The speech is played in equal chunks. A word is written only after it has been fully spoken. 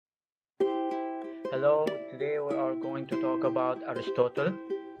Hello, today we are going to talk about Aristotle.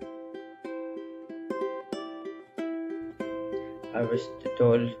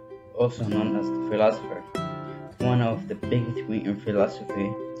 Aristotle, also known as the philosopher, one of the big three in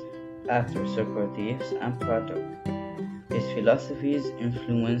philosophy after Socrates and Plato. His philosophies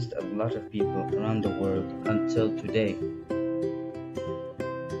influenced a lot of people around the world until today.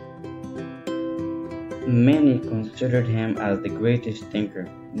 Many considered him as the greatest thinker,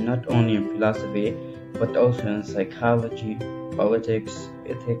 not only in philosophy, but also in psychology, politics,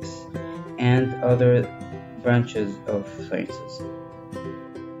 ethics, and other branches of sciences.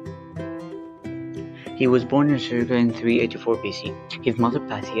 He was born in circa in 384 BC. His mother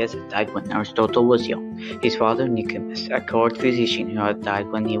Pythias had died when Aristotle was young. His father Nicodemus, a court physician who had died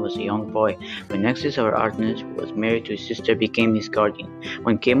when he was a young boy. When Nexus or Artemis, who was married to his sister, became his guardian.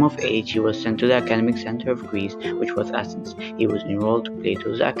 When he came of age, he was sent to the academic center of Greece, which was Athens. He was enrolled to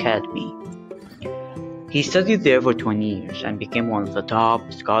Plato's academy. He studied there for 20 years and became one of the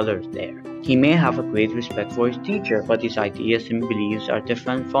top scholars there. He may have a great respect for his teacher, but his ideas and beliefs are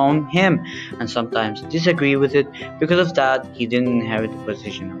different from him and sometimes disagree with it. Because of that, he didn't inherit the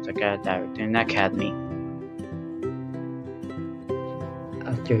position of the director in the academy.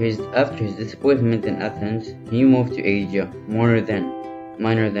 After his disappointment in Athens, he moved to Asia, minor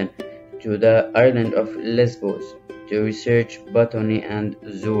than, to the island of Lesbos to research botany and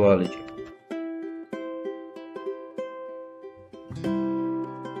zoology.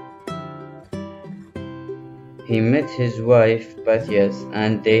 He met his wife Pythias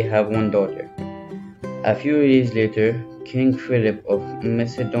and they have one daughter. A few years later, King Philip of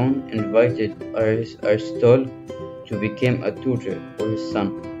Macedon invited Aristotle to become a tutor for his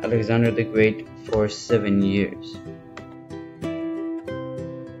son, Alexander the Great, for 7 years.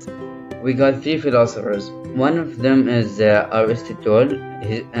 We got three philosophers. One of them is Aristotle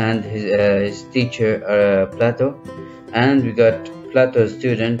and his teacher Plato, and we got Plato's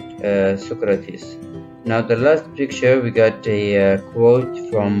student Socrates. Now the last picture we got a quote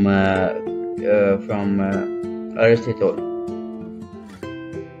from Aristotle.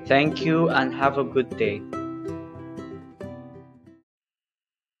 Thank you and have a good day.